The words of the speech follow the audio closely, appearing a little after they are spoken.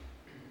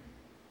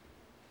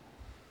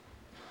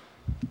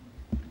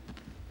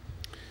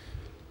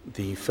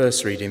The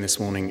first reading this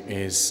morning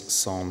is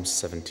Psalm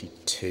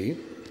 72.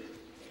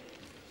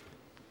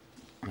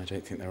 I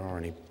don't think there are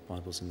any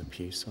Bibles in the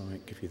pew, so I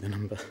won't give you the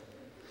number.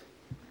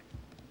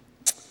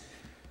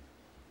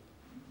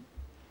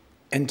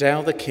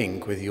 Endow the king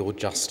with your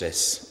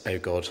justice, O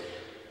God,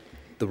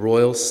 the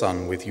royal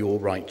son with your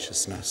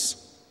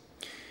righteousness.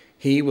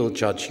 He will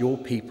judge your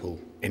people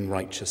in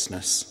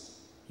righteousness,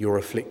 your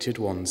afflicted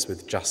ones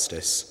with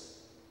justice.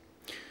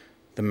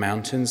 The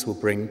mountains will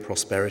bring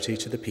prosperity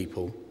to the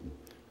people,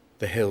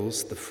 the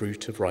hills the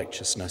fruit of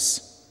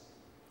righteousness.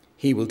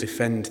 He will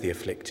defend the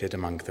afflicted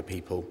among the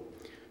people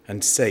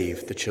and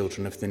save the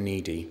children of the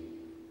needy.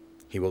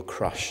 He will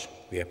crush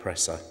the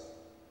oppressor.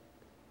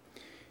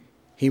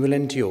 He will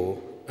endure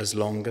as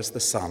long as the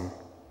sun,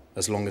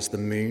 as long as the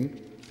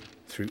moon,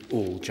 through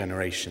all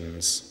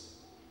generations.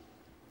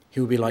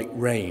 He will be like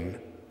rain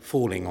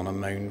falling on a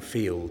mown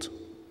field,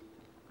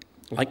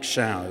 like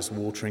showers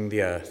watering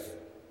the earth.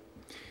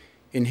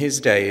 In his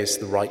days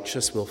the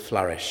righteous will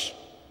flourish.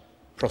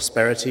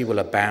 Prosperity will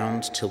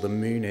abound till the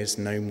moon is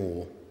no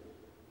more.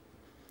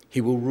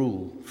 He will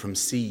rule from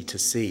sea to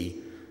sea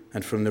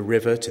and from the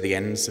river to the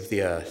ends of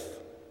the earth.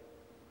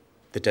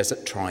 The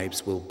desert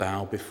tribes will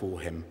bow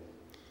before him,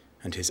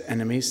 and his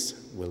enemies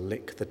will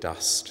lick the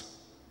dust.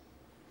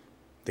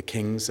 The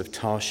kings of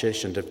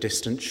Tarshish and of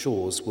distant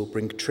shores will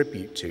bring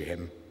tribute to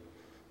him.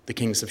 The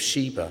kings of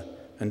Sheba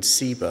and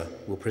Seba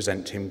will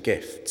present him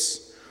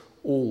gifts.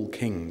 All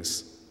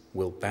kings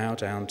will bow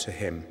down to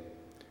him,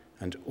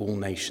 and all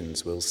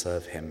nations will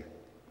serve him.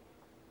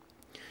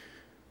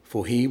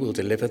 For he will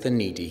deliver the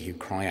needy who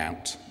cry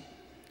out,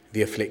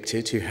 the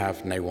afflicted who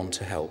have no one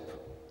to help.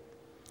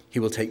 He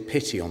will take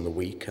pity on the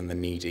weak and the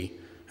needy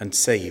and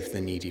save the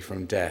needy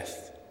from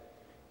death.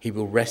 He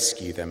will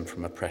rescue them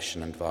from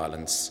oppression and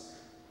violence,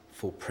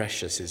 for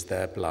precious is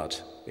their blood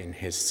in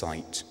his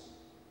sight.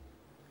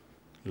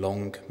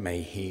 Long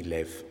may he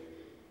live.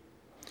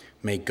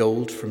 May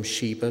gold from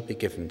Sheba be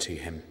given to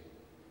him.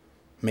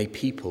 May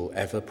people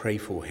ever pray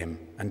for him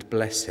and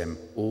bless him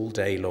all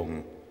day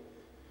long.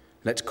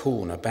 Let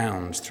corn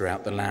abound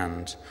throughout the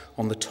land.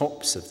 On the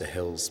tops of the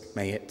hills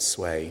may it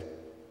sway.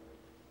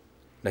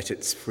 Let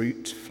its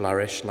fruit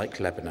flourish like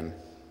Lebanon.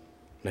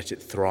 Let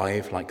it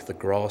thrive like the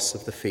grass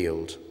of the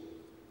field.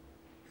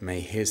 May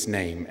his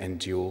name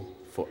endure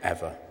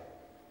forever.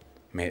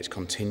 May it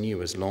continue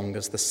as long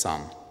as the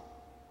sun.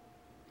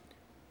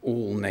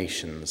 All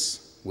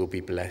nations will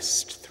be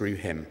blessed through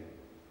him,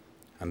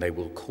 and they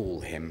will call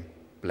him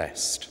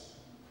blessed.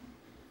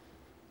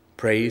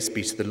 Praise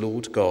be to the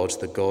Lord God,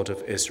 the God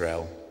of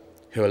Israel,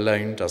 who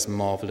alone does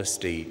marvelous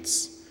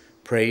deeds.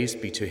 Praise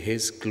be to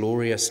his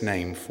glorious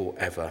name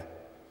forever.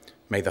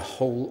 May the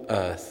whole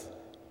earth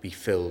be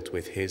filled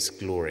with his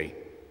glory.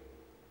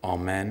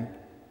 Amen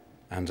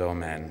and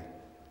amen.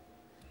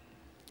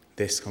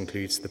 This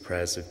concludes the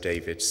prayers of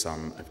David,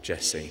 son of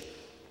Jesse.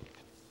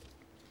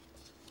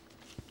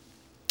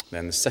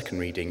 Then the second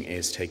reading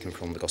is taken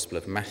from the Gospel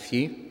of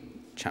Matthew,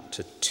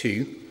 chapter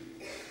 2,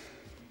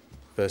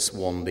 verse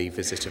 1, the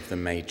visit of the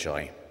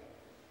Magi.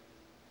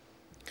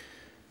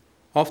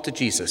 After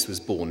Jesus was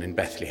born in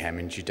Bethlehem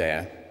in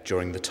Judea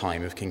during the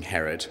time of King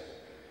Herod,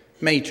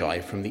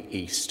 Magi from the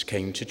east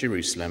came to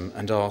Jerusalem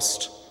and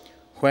asked,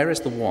 "Where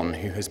is the one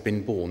who has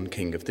been born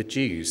King of the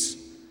Jews?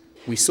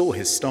 We saw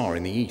his star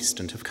in the east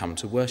and have come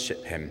to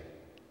worship him."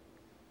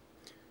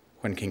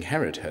 When King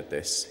Herod heard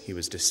this, he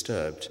was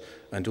disturbed,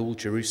 and all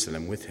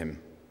Jerusalem with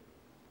him.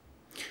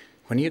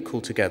 When he had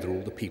called together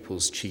all the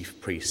people's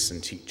chief priests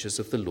and teachers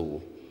of the law,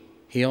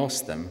 he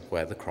asked them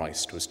where the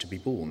Christ was to be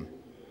born.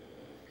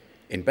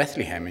 "In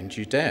Bethlehem in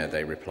Judea,"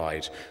 they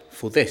replied,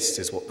 "for this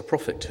is what the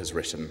prophet has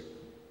written.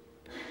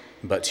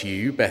 But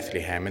you,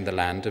 Bethlehem, in the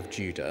land of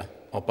Judah,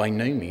 are by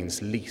no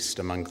means least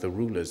among the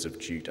rulers of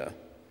Judah.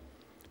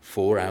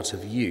 For out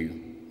of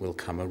you will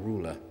come a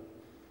ruler,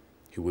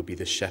 who will be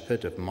the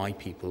shepherd of my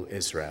people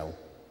Israel."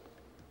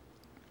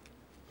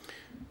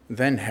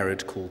 Then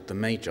Herod called the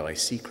Magi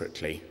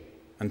secretly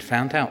and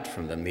found out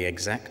from them the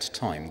exact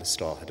time the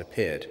star had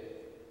appeared.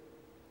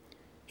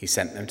 He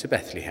sent them to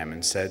Bethlehem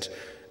and said,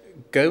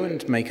 "Go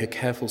and make a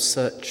careful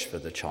search for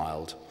the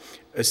child.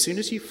 As soon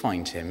as you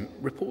find him,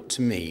 report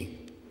to me,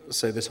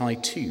 so that I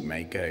too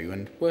may go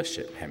and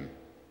worship him."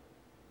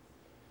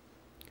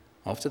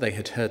 After they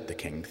had heard the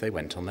king, they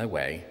went on their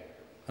way,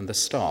 and the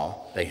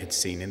star they had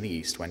seen in the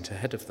east went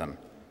ahead of them,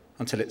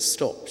 until it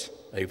stopped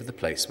over the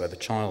place where the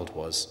child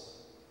was.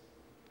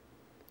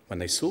 When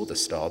they saw the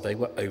star, they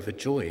were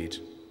overjoyed.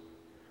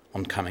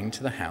 On coming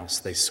to the house,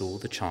 they saw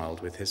the child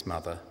with his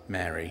mother,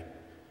 Mary,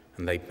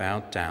 and they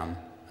bowed down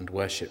and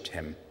worshipped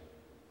him.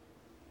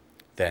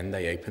 Then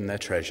they opened their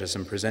treasures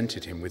and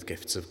presented him with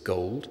gifts of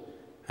gold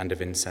and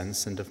of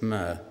incense and of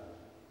myrrh.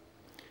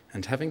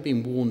 And having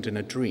been warned in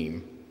a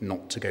dream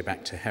not to go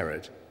back to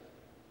Herod,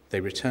 they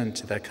returned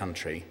to their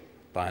country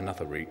by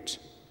another route.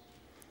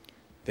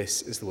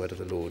 This is the word of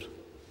the Lord.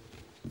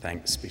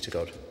 Thanks be to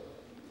God.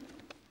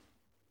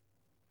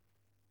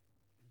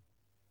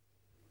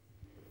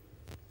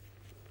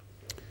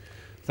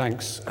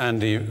 Thanks,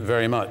 Andy,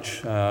 very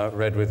much.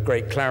 Read with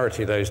great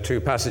clarity those two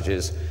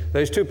passages.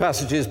 Those two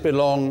passages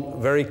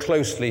belong very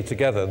closely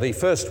together. The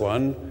first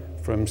one,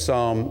 from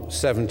Psalm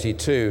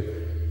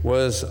 72,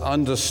 was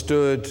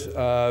understood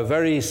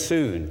very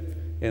soon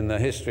in the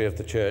history of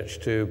the church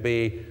to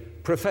be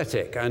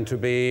prophetic and to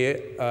be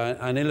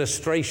an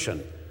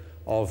illustration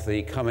of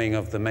the coming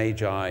of the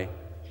Magi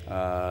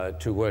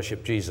to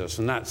worship Jesus.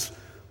 And that's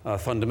a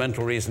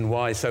fundamental reason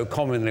why so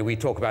commonly we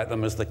talk about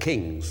them as the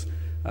kings.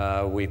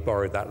 We've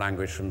borrowed that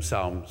language from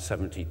Psalm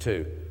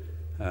 72,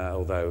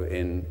 although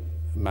in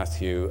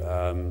Matthew,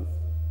 can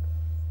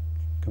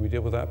we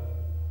deal with that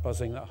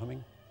buzzing, that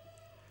humming?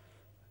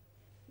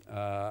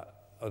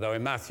 Although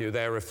in Matthew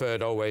they're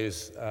referred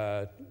always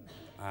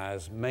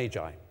as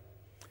Magi.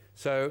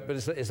 So, but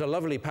it's a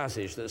lovely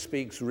passage that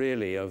speaks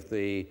really of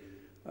the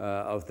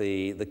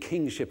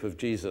kingship of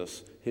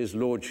Jesus, his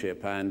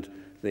lordship, and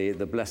the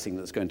blessing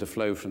that's going to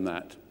flow from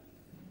that,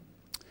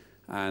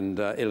 and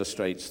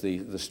illustrates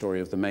the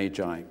story of the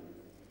Magi.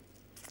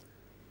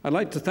 I'd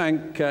like to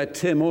thank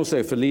Tim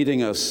also for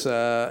leading us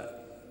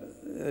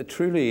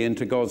truly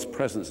into God's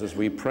presence as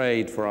we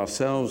prayed for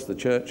ourselves, the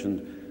church,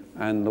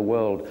 and the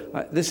world.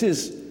 This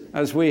is,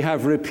 as we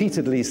have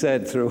repeatedly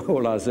said through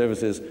all our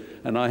services,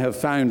 and I have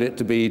found it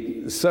to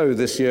be so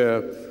this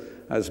year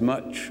as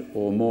much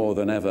or more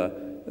than ever,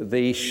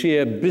 the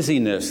sheer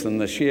busyness and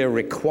the sheer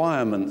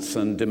requirements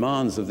and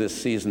demands of this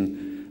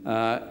season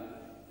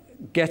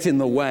get in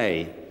the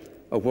way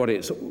of what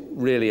it's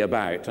really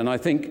about. And I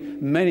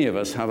think many of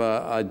us have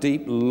a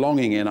deep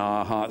longing in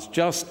our hearts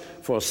just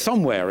for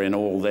somewhere in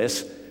all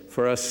this,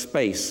 for a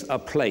space, a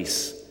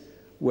place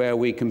where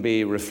we can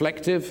be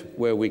reflective,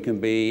 where we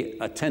can be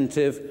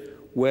attentive,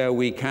 where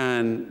we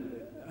can,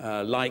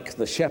 like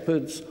the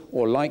shepherds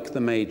or like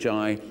the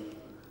Magi,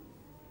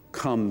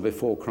 come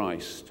before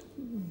Christ,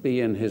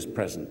 be in his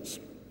presence.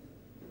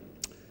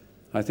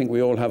 I think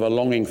we all have a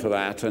longing for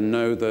that and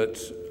know that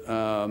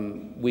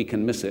we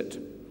can miss it,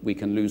 we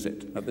can lose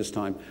it at this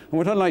time. And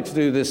what I'd like to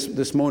do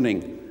this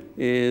morning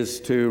is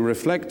to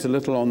reflect a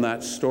little on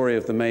that story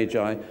of the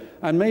Magi,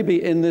 and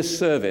maybe in this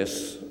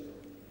service,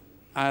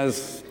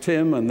 as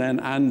Tim and then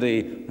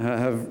Andy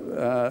have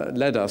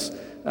led us,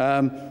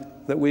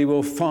 that we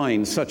will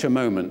find such a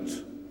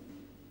moment,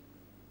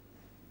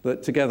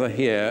 that together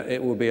here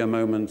it will be a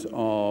moment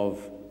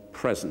of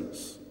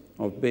presence,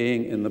 of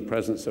being in the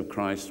presence of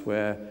Christ,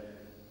 where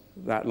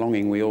that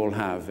longing we all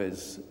have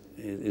is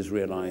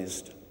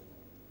realized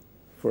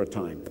for a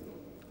time.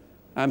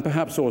 And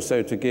perhaps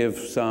also to give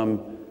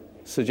some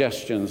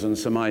suggestions and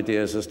some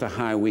ideas as to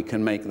how we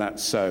can make that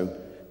so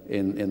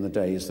in the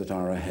days that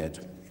are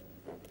ahead.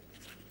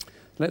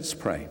 Let's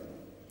pray.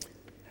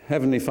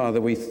 Heavenly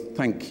Father, we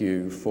thank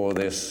you for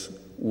this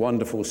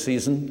wonderful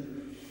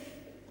season.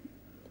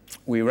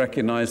 We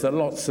recognize that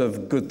lots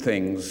of good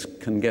things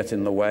can get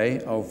in the way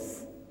of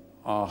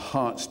our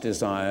heart's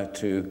desire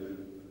to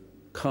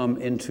come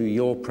into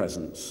your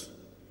presence,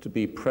 to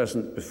be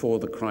present before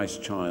the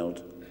Christ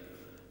child,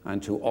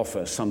 and to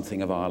offer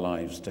something of our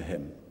lives to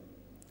him.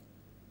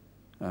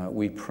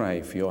 We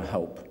pray for your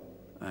help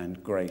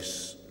and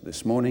grace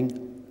this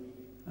morning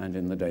and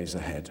in the days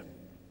ahead.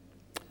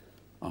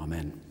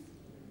 Amen.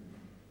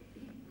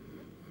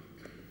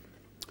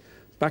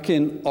 Back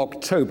in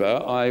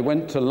October, I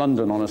went to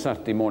London on a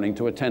Saturday morning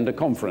to attend a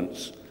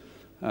conference,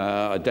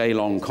 a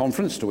day-long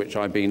conference to which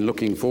I've been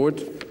looking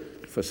forward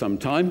for some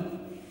time.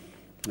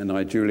 And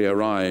I duly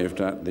arrived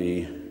at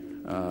the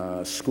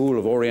School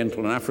of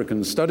Oriental and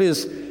African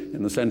Studies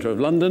in the centre of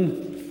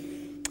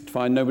London to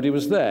find nobody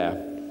was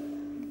there.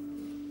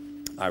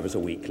 I was a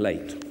week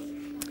late.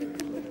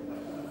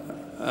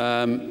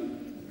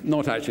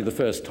 Not actually the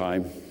first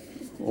time,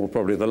 or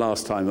probably the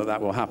last time that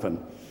will happen.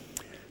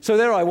 So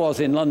there I was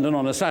in London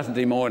on a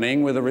Saturday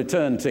morning with a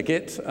return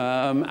ticket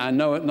and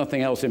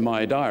nothing else in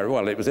my diary.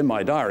 Well, it was in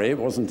my diary, it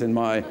wasn't in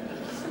my,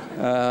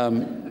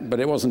 but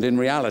it wasn't in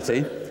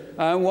reality.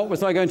 What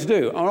was I going to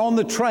do? On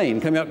the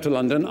train coming up to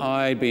London,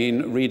 I'd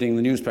been reading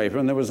the newspaper,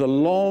 and there was a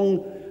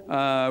long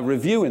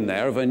review in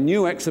there of a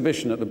new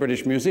exhibition at the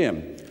British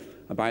Museum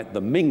about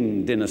the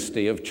Ming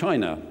dynasty of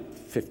China,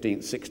 15th,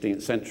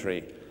 16th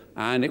century.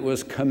 And it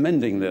was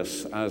commending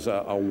this as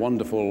a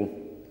wonderful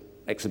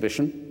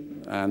exhibition,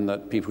 and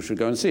that people should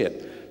go and see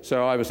it.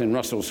 So I was in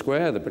Russell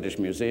Square, the British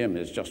Museum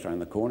is just around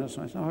the corner,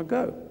 so I said, I'll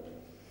go.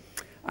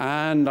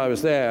 And I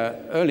was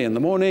there early in the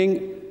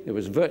morning. There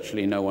was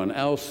virtually no one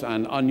else,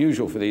 and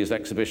unusual for these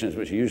exhibitions,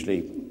 which are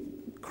usually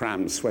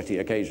crammed, sweaty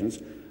occasions,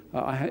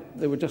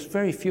 there were just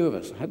very few of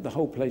us. I had the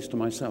whole place to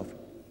myself,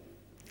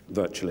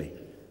 virtually.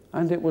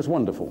 And it was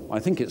wonderful. I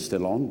think it's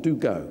still on. Do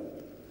go.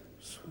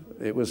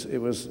 It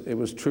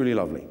was truly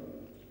lovely.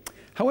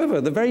 However,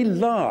 the very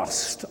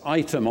last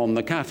item on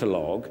the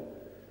catalogue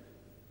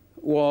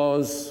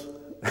was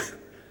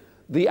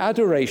the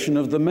adoration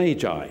of the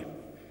Magi.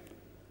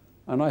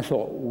 And I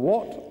thought,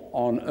 what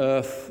on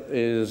earth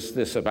is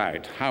this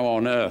about? How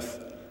on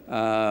earth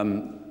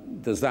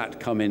does that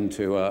come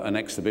into an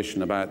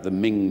exhibition about the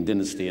Ming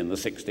dynasty in the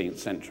 16th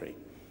century?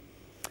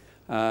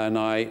 And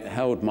I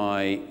held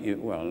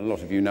well, a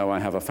lot of you know I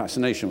have a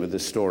fascination with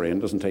this story, and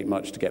it doesn't take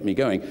much to get me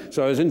going.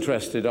 So I was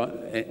interested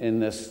in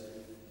this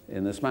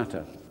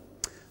matter.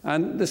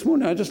 And this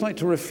morning I'd just like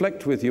to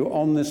reflect with you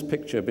on this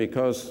picture,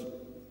 because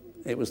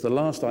it was the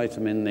last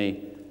item in the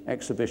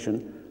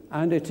exhibition,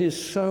 and it is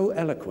so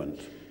eloquent.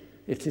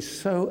 It is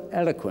so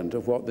eloquent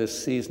of what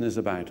this season is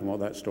about and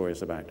what that story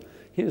is about.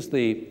 Here's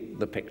the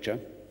picture.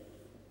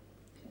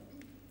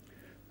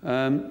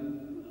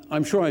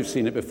 I'm sure I've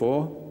seen it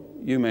before.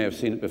 You may have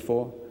seen it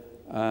before.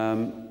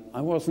 I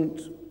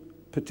wasn't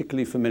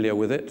particularly familiar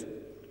with it.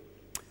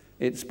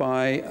 It's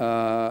by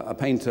a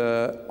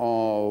painter,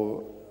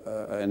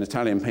 an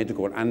Italian painter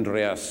called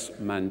Andreas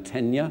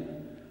Mantegna,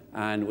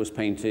 and was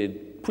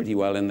painted pretty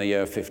well in the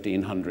year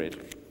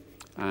 1500.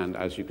 And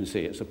as you can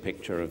see, it's a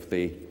picture of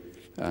the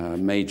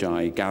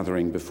Magi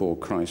gathering before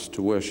Christ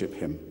to worship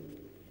him.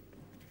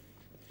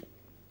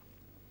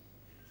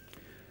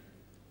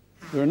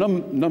 There are a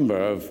number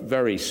of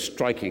very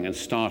striking and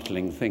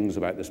startling things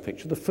about this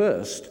picture. The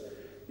first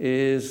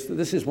is that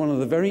this is one of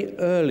the very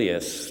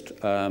earliest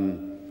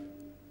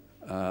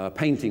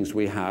paintings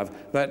we have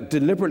that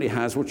deliberately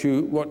has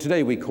what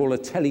today we call a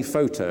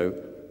telephoto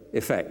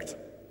effect.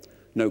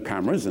 No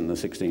cameras in the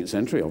 16th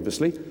century,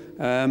 obviously,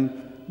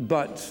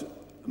 but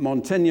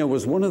Mantegna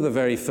was one of the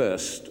very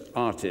first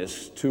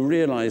artists to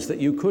realize that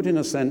you could, in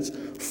a sense,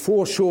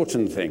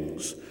 foreshorten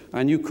things,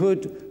 and you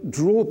could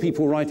draw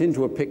people right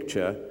into a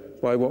picture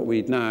by what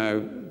we'd now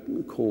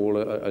call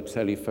a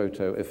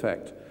telephoto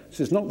effect. This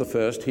is not the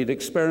first. He'd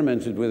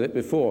experimented with it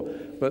before,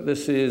 but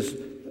this is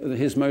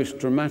his most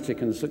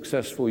dramatic and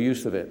successful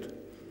use of it.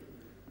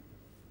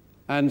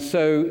 And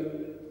so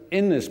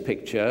in this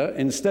picture,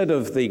 instead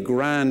of the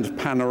grand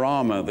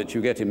panorama that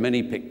you get in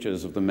many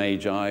pictures of the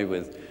Magi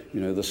with,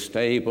 the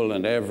stable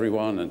and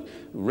everyone and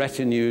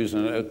retinues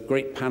and a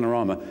great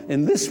panorama,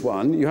 in this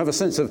one you have a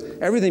sense of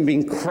everything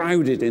being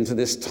crowded into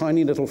this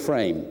tiny little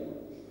frame.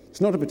 It's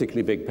not a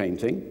particularly big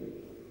painting.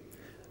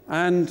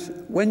 And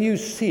when you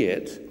see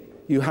it,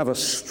 you have a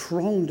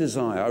strong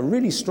desire, a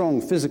really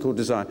strong physical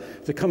desire,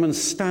 to come and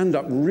stand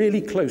up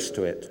really close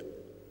to it.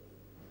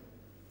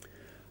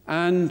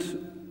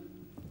 And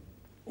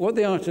what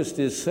the artist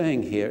is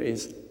saying here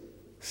is,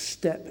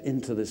 step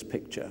into this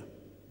picture.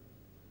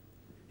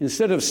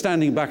 Instead of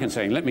standing back and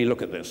saying, let me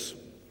look at this,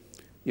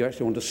 you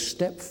actually want to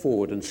step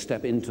forward and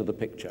step into the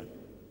picture.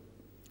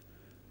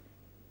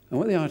 And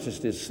what the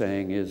artist is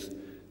saying is,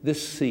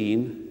 this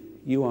scene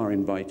you are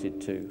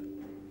invited to.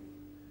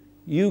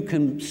 You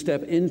can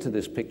step into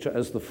this picture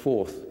as the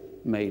fourth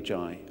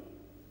Magi.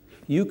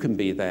 You can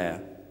be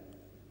there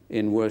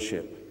in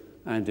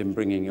worship and in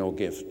bringing your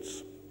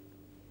gifts.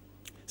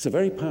 It's a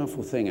very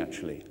powerful thing,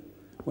 actually,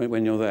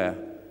 when you're there,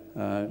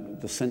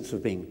 the sense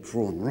of being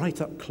drawn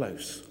right up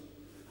close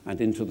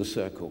and into the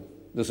circle.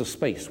 There's a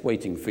space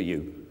waiting for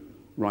you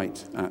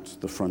right at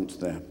the front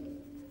there.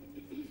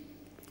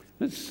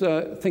 Let's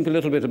think a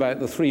little bit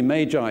about the three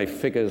Magi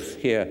figures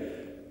here,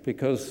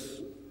 because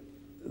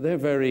they're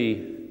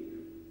very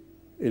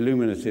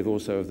illuminative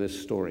also of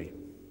this story.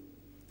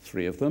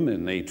 Three of them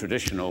in the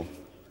traditional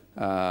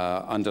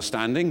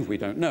understanding. We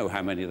don't know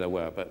how many there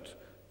were, but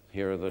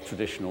here are the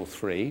traditional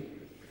three.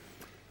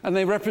 And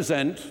they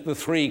represent the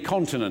three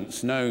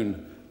continents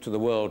known to the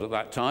world at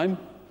that time.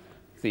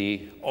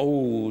 The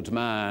old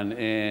man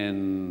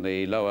in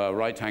the lower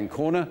right-hand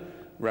corner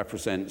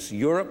represents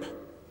Europe,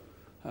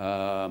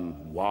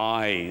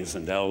 wise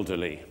and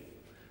elderly.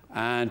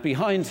 And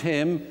behind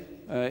him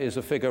is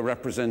a figure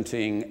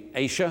representing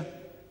Asia,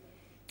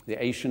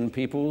 the Asian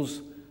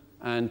peoples,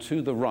 and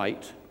to the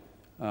right,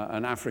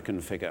 an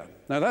African figure.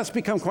 Now that's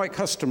become quite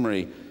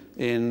customary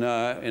in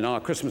our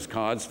Christmas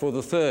cards for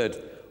the third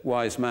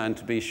wise man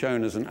to be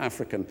shown as an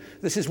African.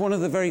 This is one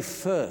of the very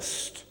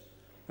first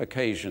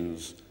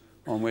occasions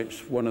on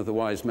which one of the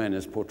wise men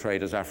is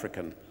portrayed as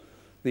African.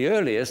 The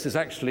earliest is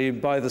actually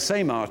by the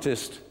same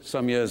artist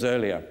some years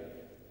earlier.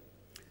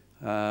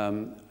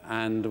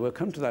 And we'll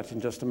come to that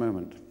in just a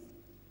moment.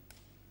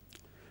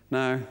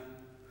 Now,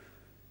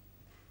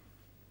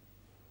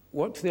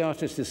 what the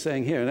artist is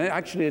saying here, and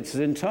actually it's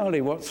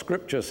entirely what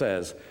Scripture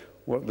says,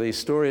 what the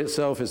story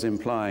itself is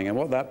implying, and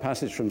what that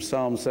passage from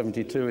Psalm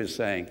 72 is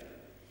saying.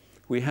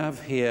 We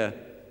have here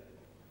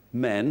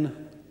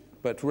men,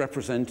 but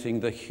representing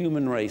the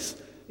human race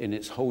in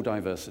its whole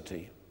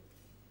diversity.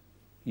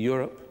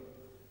 Europe,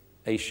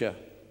 Asia,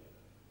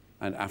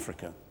 and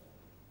Africa.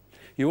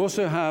 You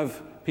also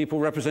have people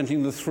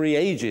representing the three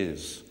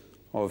ages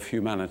of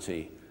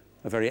humanity.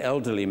 A very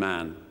elderly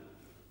man,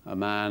 a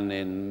man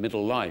in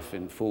middle life,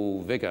 in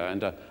full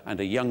vigor, and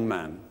a young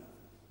man.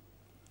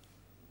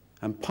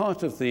 And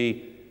part of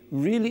the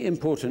really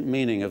important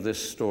meaning of this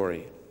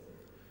story,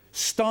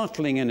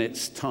 startling in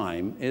its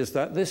time, is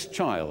that this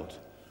child,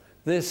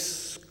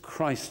 this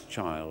Christ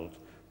child,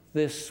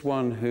 this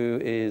one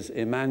who is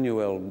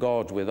Emmanuel,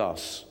 God with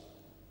us,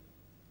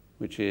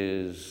 which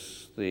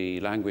is the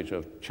language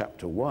of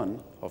chapter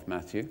 1 of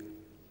Matthew,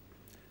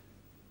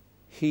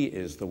 he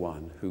is the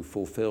one who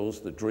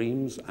fulfills the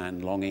dreams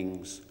and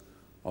longings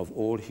of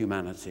all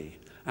humanity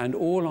and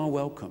all are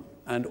welcome,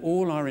 and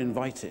all are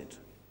invited.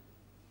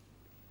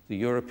 The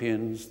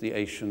Europeans, the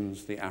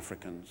Asians, the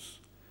Africans,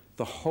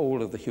 the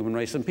whole of the human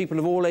race, and people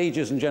of all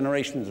ages and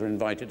generations are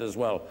invited as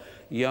well,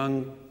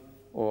 young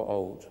or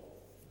old.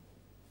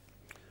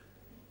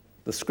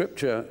 The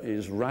scripture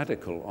is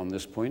radical on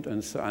this point,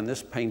 and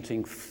this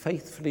painting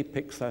faithfully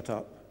picks that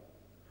up.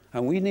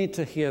 And we need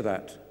to hear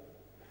that.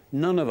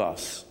 None of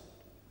us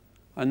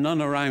and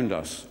none around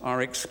us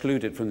are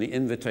excluded from the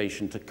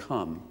invitation to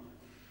come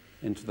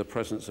into the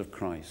presence of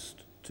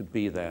Christ, to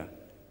be there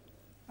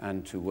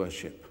and to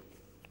worship.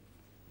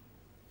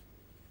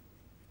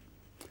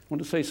 I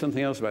want to say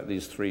something else about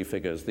these three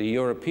figures. The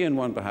European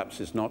one perhaps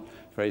is not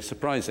very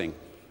surprising.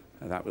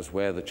 That was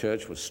where the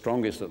church was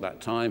strongest at that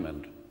time,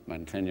 and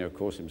Mantegna, of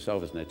course,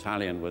 himself as an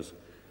Italian, was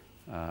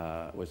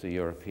a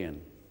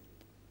European.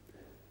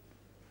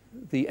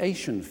 The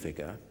Asian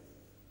figure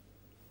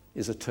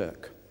is a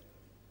Turk.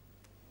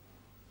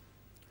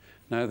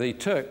 Now, the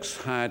Turks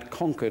had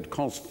conquered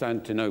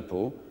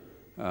Constantinople,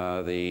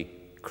 the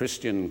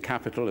Christian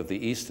capital of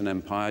the Eastern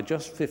Empire,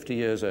 just 50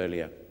 years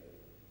earlier,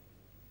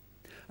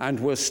 and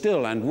were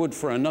still, and would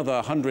for another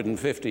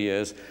 150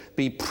 years,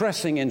 be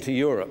pressing into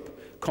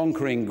Europe,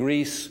 conquering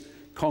Greece,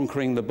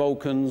 conquering the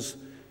Balkans,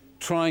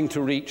 trying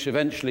to reach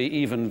eventually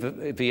even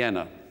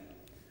Vienna.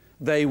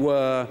 They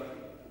were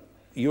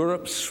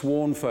Europe's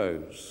sworn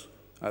foes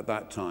at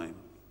that time.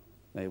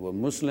 They were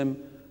Muslim,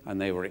 and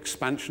they were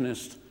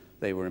expansionist,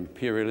 they were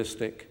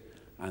imperialistic,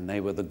 and they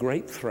were the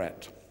great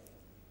threat.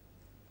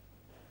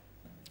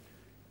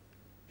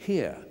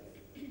 Here,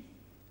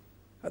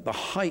 at the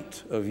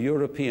height of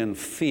European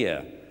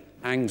fear,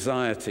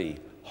 anxiety,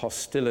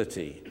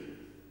 hostility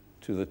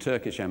to the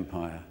Turkish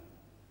Empire,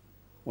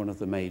 one of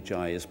the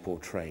Magi is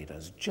portrayed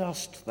as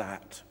just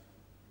that.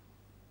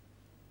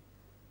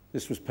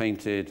 This was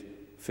painted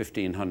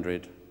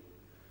 1500.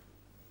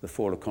 The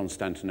fall of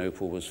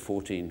Constantinople was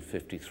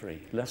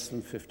 1453, less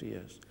than 50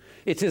 years.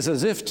 It is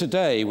as if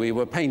today we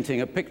were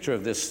painting a picture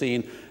of this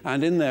scene,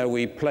 and in there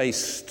we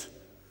placed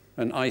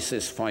an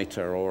ISIS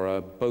fighter or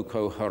a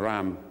Boko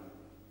Haram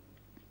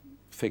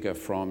figure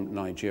from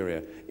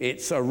Nigeria.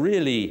 It's a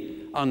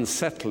really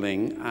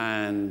unsettling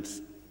and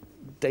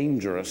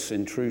dangerous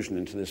intrusion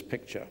into this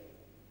picture.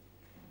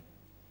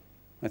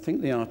 I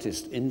think the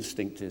artist's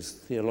instinct is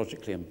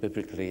theologically and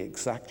biblically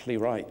exactly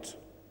right.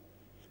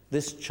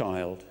 This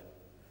child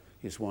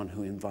is one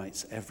who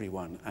invites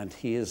everyone, and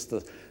he is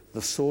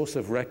the source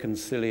of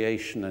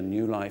reconciliation and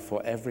new life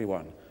for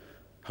everyone,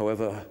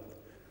 however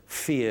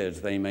feared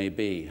they may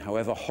be,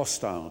 however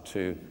hostile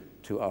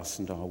to us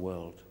and our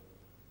world.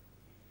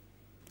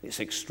 It's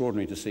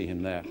extraordinary to see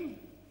him there.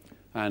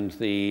 And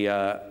the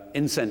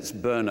incense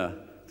burner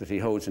that he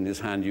holds in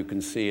his hand, you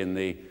can see in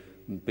the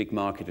big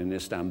market in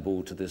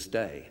Istanbul to this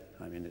day.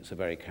 I mean, it's a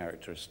very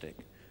characteristic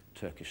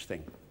Turkish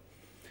thing.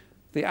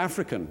 The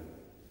African,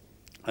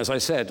 as I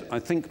said, I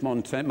think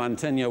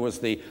Mantegna was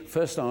the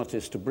first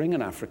artist to bring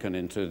an African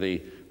into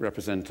the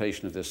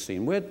representation of this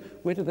scene. Where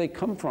did they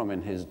come from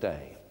in his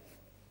day?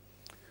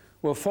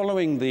 Well,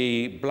 following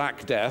the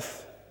Black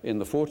Death in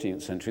the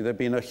 14th century, there had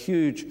been a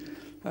huge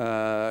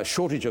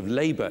shortage of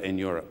labor in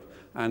Europe.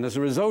 And as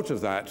a result of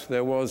that,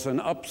 there was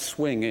an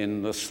upswing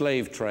in the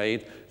slave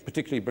trade,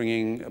 particularly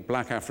bringing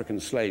black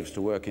African slaves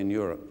to work in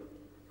Europe.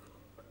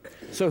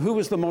 So who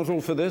was the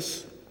model for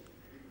this?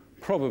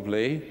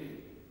 Probably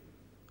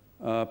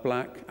a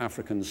black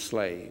African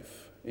slave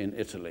in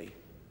Italy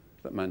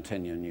that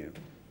Mantegna knew.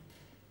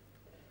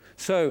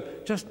 So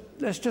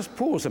let's just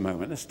pause a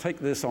moment. Let's take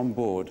this on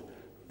board.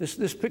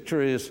 This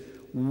picture is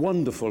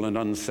wonderful and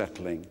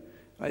unsettling.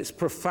 It's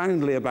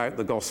profoundly about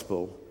the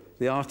gospel.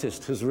 The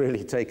artist has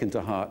really taken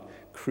to heart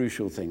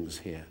crucial things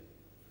here.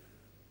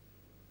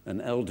 An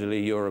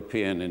elderly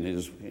European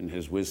in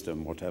his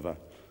wisdom, whatever.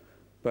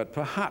 But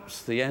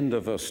perhaps the end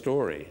of a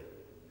story.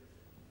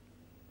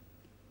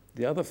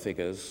 The other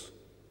figures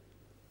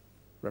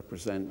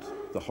represent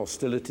the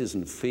hostilities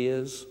and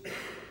fears,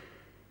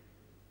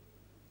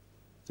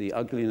 the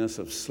ugliness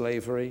of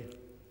slavery,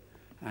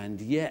 and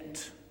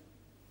yet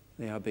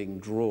they are being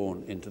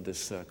drawn into this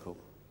circle,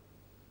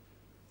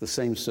 the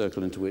same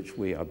circle into which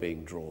we are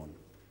being drawn.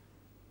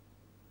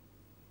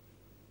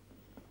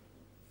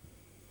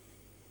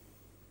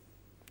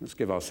 Let's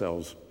give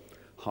ourselves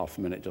half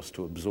a minute just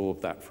to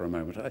absorb that for a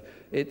moment.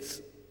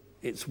 It's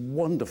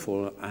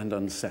wonderful and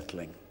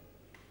unsettling.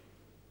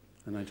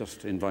 And I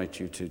just invite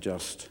you to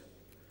just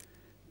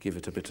give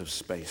it a bit of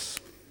space.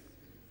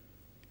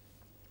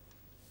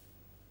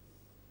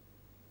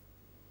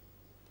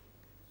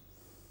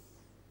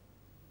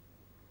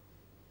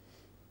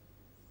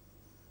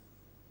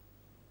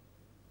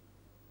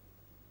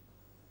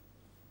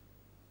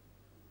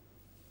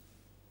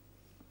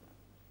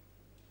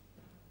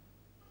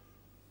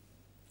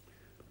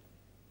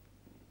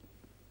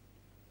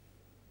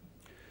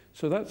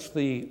 So that's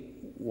the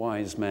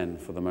wise men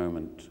for the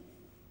moment.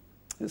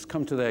 Let's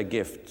come to their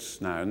gifts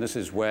now, and this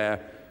is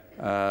where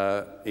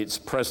its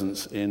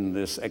presence in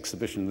this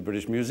exhibition in the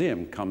British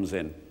Museum comes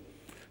in.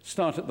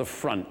 Start at the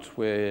front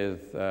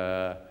with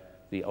the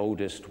the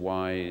oldest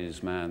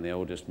wise man, the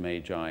oldest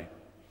magi.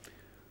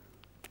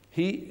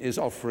 He is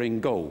offering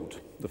gold,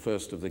 the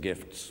first of the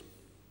gifts.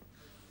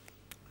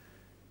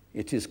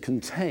 It is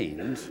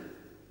contained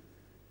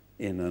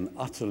in an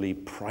utterly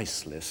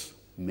priceless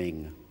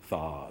Ming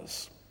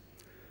vase.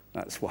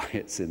 That's why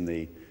it's in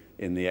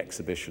the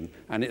exhibition.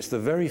 And it's the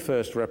very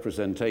first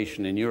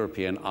representation in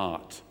European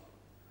art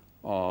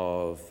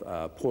of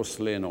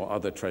porcelain or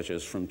other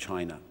treasures from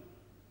China.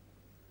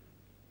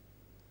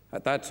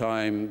 At that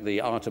time,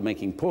 the art of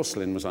making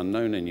porcelain was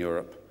unknown in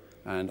Europe,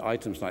 and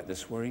items like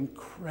this were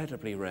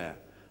incredibly rare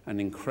and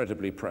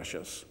incredibly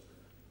precious.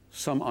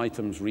 Some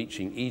items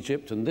reaching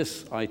Egypt, and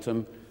this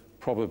item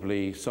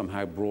probably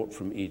somehow brought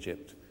from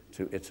Egypt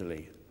to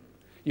Italy.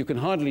 You can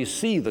hardly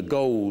see the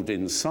gold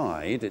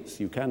inside.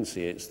 You can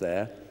see it's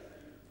there.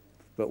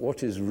 But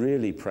what is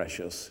really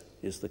precious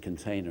is the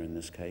container in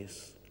this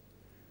case.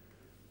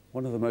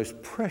 One of the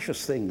most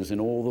precious things in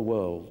all the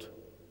world,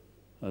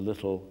 a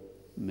little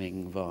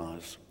Ming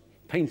vase,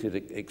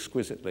 painted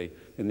exquisitely.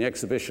 In the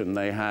exhibition,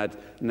 they had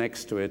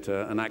next to it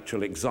an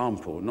actual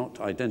example, not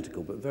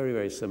identical, but very,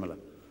 very similar.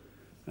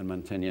 And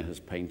Mantegna has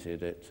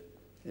painted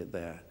it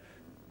there.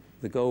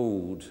 The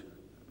gold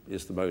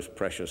is the most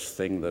precious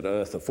thing that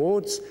earth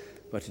affords,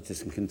 but it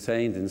is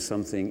contained in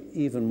something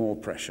even more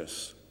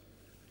precious.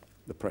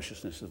 The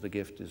preciousness of the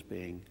gift is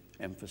being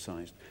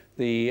emphasized.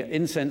 The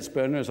incense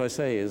burner, as I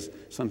say, is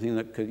something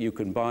that you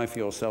can buy for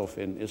yourself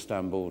in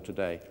Istanbul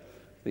today.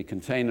 The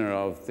container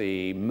of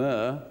the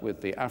myrrh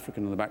with the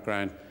African in the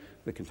background,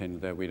 the container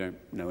there, we don't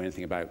know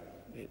anything about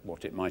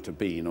what it might have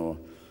been or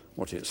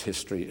what its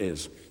history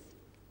is.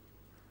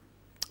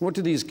 What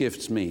do these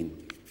gifts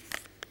mean?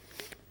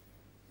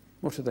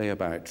 What are they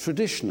about?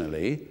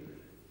 Traditionally,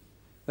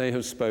 they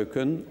have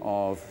spoken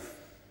of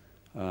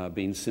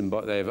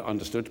they have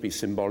understood to be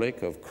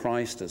symbolic of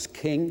Christ as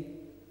king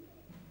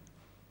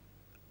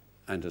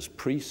and as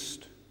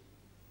priest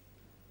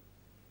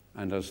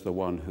and as the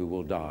one who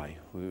will die,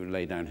 who will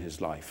lay down his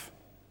life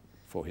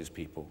for his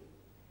people.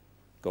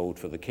 Gold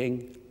for the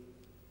king,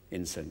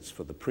 incense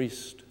for the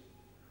priest,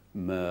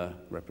 myrrh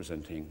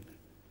representing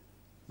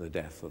the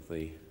death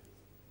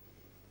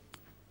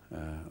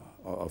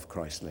of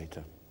Christ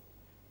later.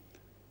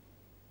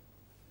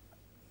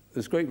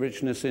 There's great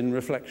richness in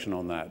reflection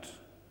on that.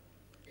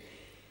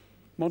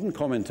 Modern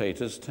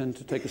commentators tend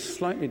to take a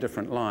slightly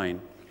different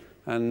line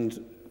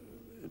and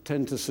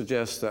tend to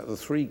suggest that the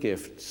three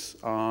gifts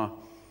are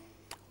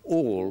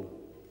all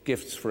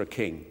gifts for a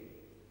king,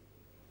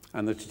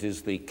 and that it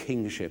is the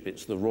kingship,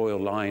 it's the royal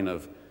line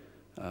of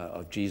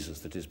Jesus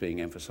that is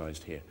being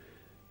emphasized here.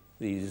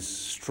 These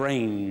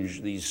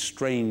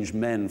strange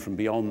men from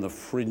beyond the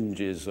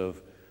fringes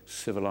of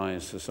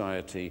civilized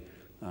society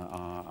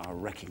are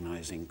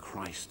recognizing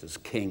Christ as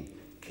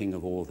king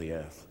of all the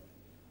earth.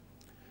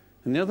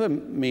 And the other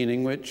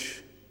meaning,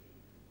 which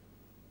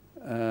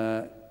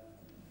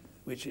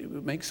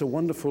makes a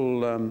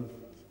wonderful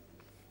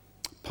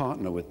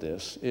partner with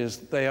this, is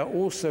they are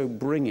also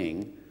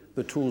bringing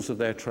the tools of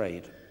their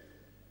trade.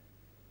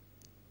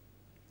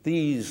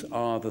 These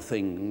are the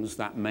things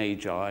that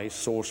magi,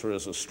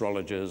 sorcerers,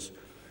 astrologers,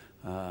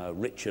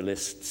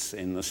 ritualists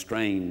in the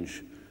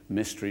strange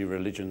mystery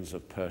religions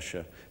of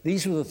Persia,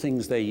 these were the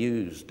things they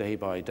used day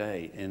by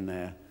day in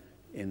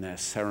their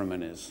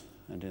ceremonies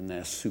and in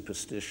their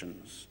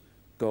superstitions: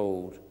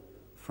 gold,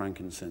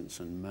 frankincense,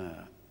 and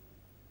myrrh.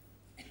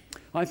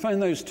 I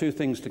find those two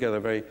things together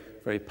very,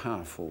 very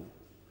powerful.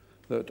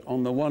 That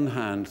on the one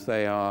hand,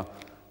 they are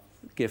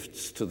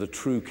gifts to the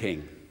true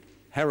king.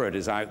 Herod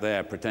is out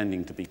there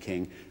pretending to be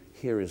king.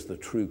 Here is the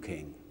true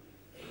king.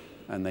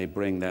 And they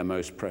bring their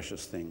most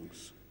precious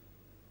things.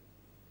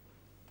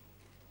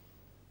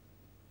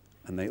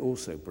 And they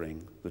also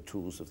bring the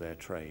tools of their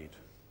trade.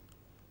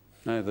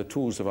 Now, the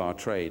tools of our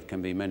trade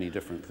can be many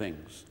different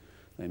things.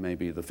 They may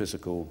be the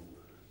physical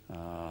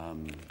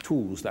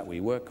tools that we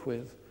work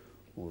with,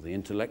 or the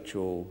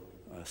intellectual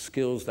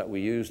skills that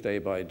we use day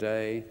by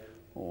day,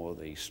 or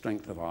the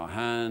strength of our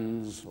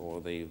hands,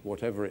 or the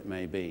whatever it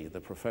may be,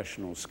 the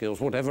professional skills,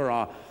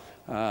 whatever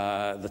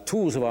the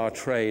tools of our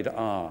trade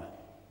are.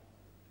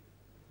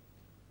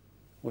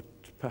 What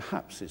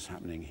perhaps is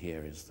happening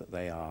here is that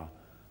they are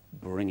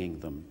bringing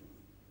them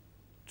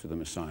to the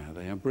Messiah.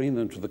 They are bringing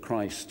them to the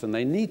Christ, and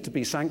they need to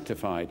be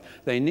sanctified.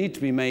 They need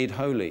to be made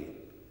holy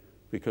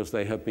because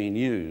they have been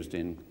used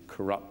in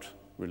corrupt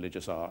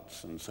religious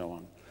arts and so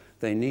on.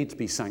 They need to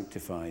be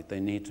sanctified. They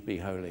need to be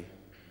holy.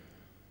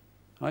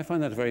 I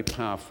find that a very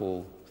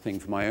powerful thing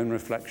for my own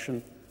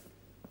reflection.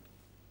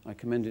 I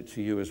commend it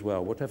to you as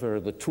well. Whatever are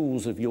the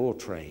tools of your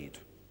trade,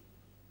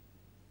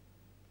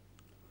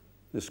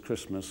 this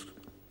Christmas,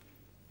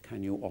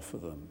 can you offer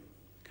them?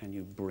 Can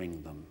you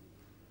bring them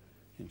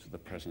into the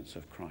presence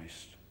of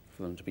Christ,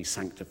 for them to be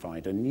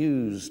sanctified and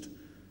used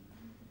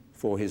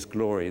for his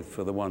glory,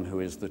 for the one who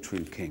is the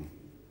true King?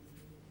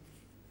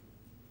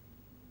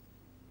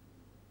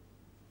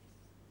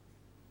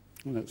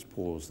 And let's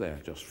pause there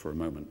just for a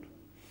moment.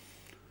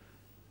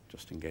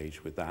 Just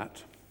engage with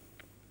that.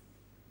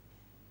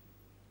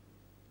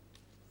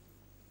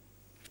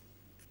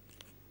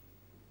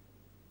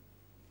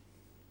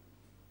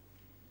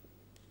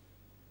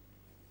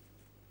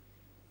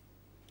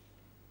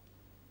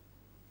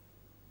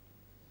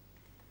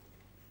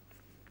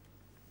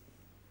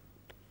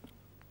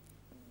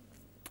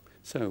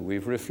 So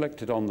we've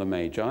reflected on the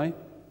Magi.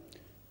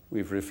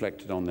 We've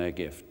reflected on their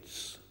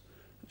gifts.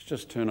 Let's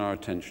just turn our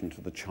attention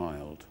to the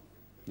child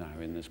now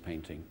in this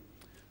painting.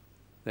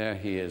 There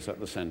he is at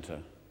the center,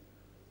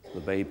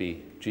 the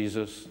baby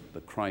Jesus,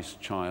 the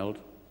Christ child,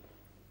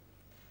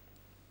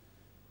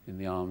 in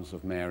the arms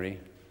of Mary,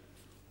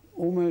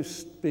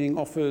 almost being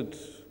offered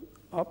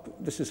up.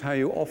 This is how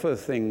you offer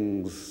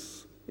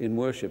things in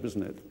worship,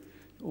 isn't it?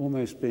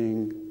 Almost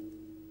being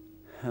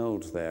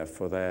held there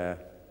for their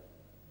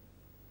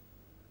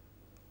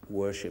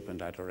worship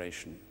and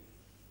adoration.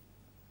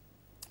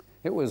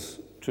 It was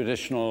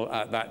traditional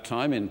at that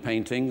time in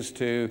paintings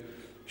to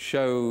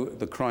show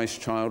the Christ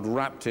child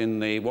wrapped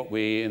in what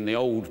we, in the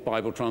old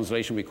Bible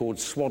translation, we called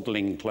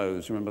swaddling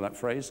clothes. Remember that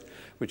phrase?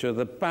 Which are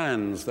the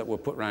bands that were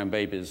put around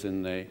babies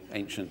in the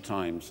ancient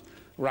times,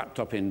 wrapped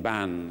up in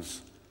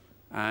bands.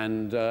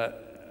 And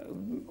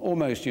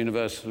almost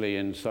universally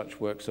in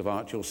such works of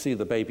art, you'll see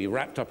the baby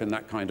wrapped up in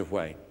that kind of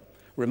way,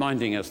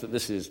 reminding us that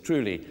this is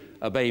truly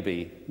a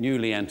baby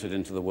newly entered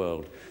into the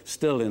world,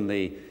 still in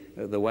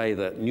the way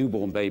that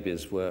newborn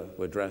babies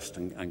were dressed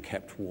and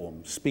kept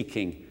warm,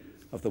 speaking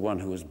of the one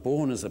who was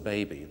born as a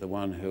baby, the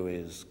one who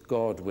is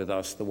God with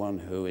us, the one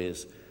who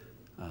is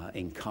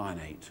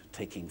incarnate,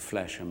 taking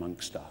flesh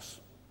amongst us.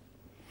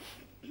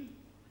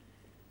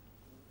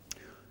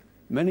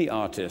 Many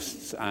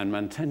artists, and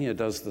Mantegna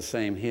does the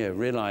same here,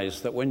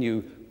 realize that when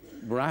you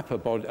wrap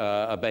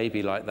a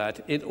baby like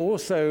that, it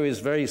also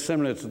is very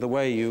similar to the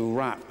way you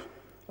wrap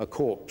a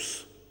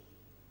corpse.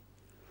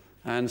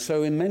 And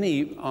so in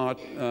many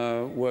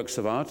works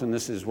of art, and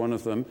this is one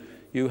of them,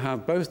 you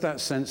have both that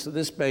sense that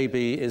this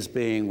baby is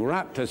being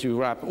wrapped as you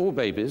wrap all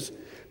babies,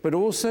 but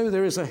also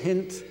there is a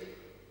hint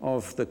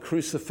of the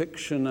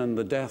crucifixion and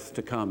the death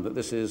to come, that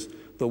this is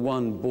the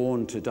one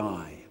born to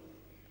die.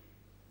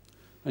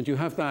 And you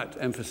have that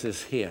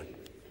emphasis here.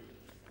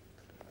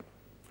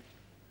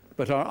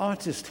 But our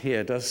artist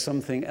here does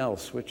something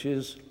else, which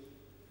is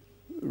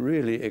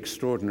really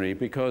extraordinary,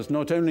 because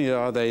not only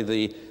are they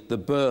the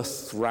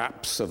birth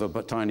wraps of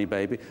a tiny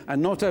baby, and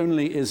not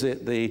only is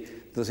it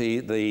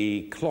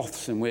the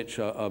cloths in which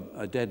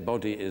a dead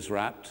body is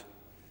wrapped,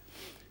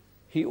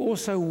 he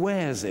also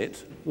wears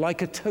it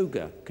like a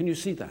toga. Can you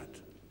see that?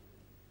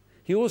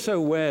 He also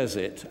wears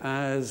it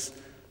as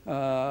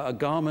a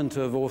garment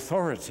of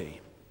authority.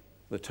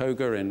 The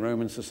toga in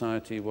Roman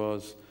society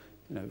was,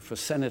 for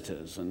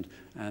senators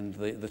and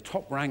the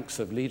top ranks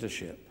of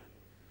leadership.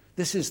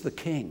 This is the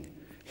king.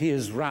 He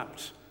is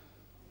wrapped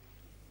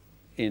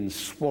in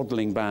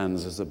swaddling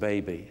bands as a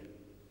baby.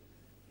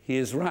 He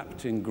is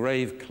wrapped in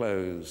grave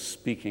clothes,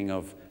 speaking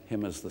of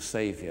him as the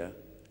Saviour.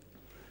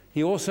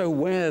 He also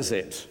wears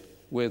it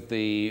with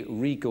the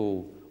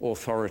regal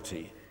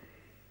authority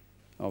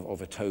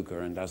of a toga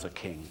and as a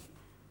king.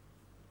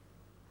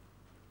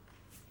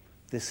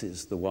 This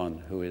is the one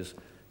who is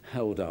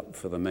held up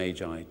for the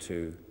Magi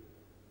to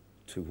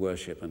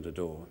worship and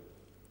adore.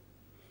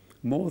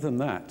 More than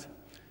that,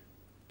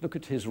 look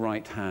at his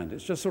right hand.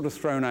 It's just sort of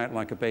thrown out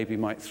like a baby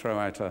might throw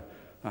out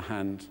a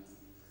hand,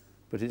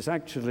 but it's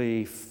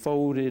actually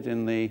folded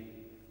in the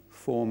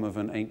form of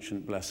an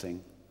ancient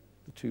blessing.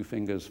 The two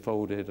fingers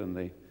folded and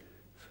the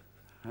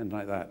hand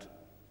like that.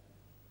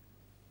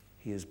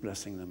 He is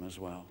blessing them as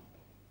well.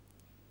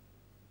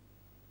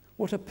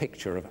 What a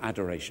picture of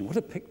adoration. What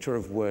a picture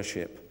of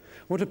worship.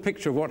 What a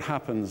picture of what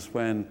happens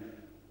when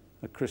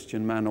a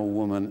Christian man or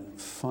woman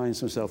finds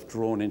himself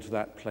drawn into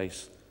that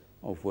place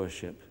of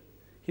worship.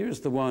 Here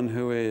is the one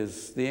who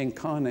is the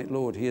incarnate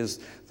Lord. He is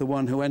the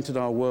one who entered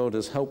our world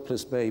as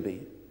helpless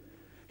baby.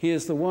 He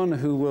is the one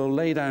who will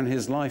lay down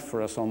his life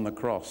for us on the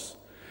cross.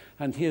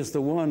 And he is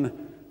the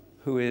one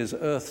who is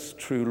earth's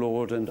true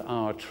Lord and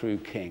our true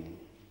King.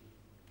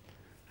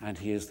 And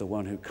he is the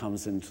one who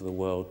comes into the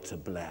world to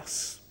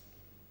bless.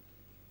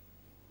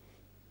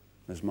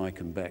 As Mike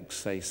and Beck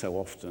say so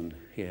often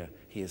here,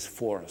 he is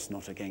for us,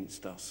 not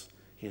against us.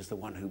 He is the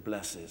one who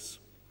blesses.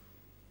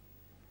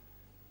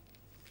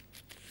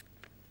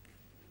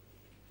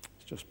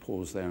 Let's just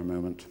pause there a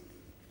moment.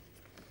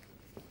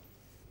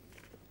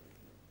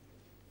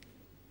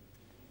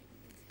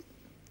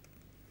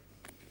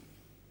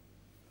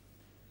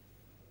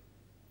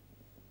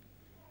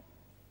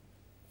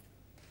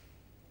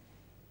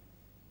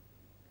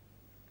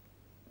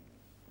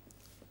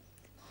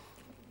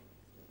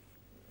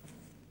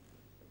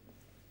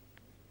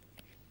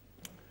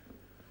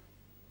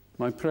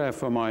 My prayer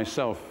for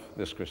myself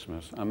this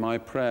Christmas, and my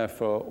prayer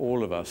for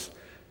all of us,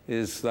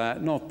 is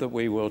that not that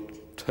we will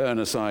turn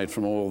aside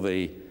from all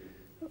the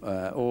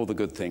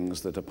good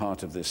things that are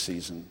part of this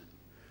season,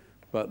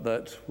 but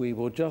that we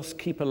will just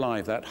keep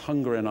alive that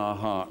hunger in our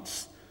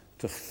hearts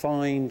to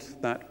find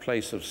that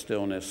place of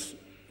stillness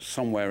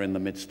somewhere in the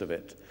midst of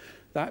it,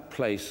 that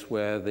place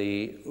where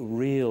the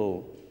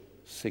real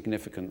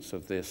significance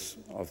of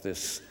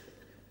this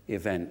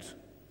event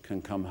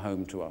can come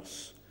home to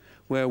us,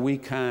 where we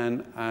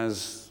can,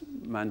 as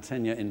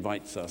Mantegna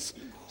invites us,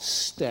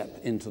 step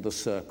into the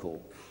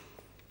circle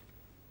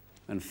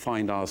and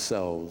find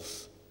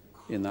ourselves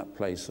in that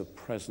place of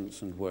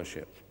presence and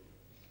worship.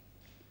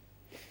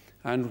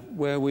 and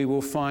where we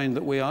will find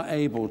that we are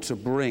able to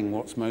bring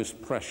what's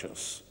most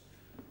precious,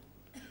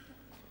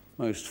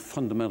 most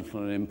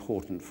fundamental and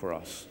important for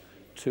us,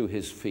 to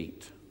his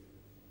feet.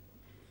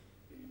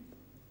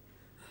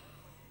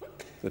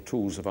 The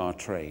tools of our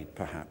trade,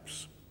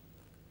 perhaps.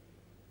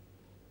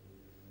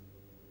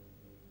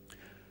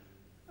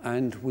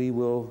 And we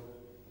will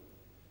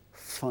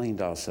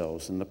find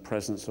ourselves in the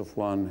presence of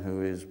one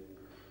who is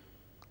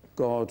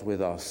God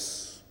with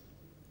us,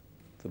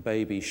 the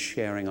baby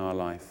sharing our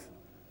life,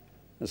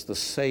 as the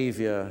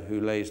Saviour who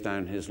lays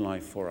down his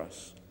life for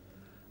us,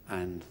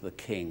 and the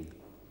King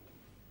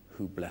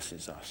who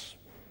blesses us.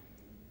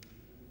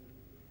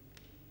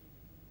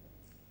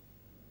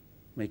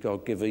 May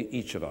God give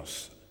each of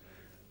us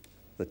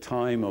the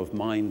time of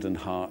mind and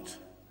heart,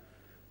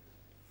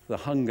 the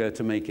hunger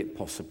to make it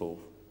possible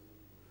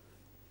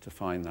to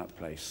find that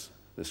place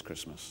this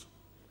Christmas.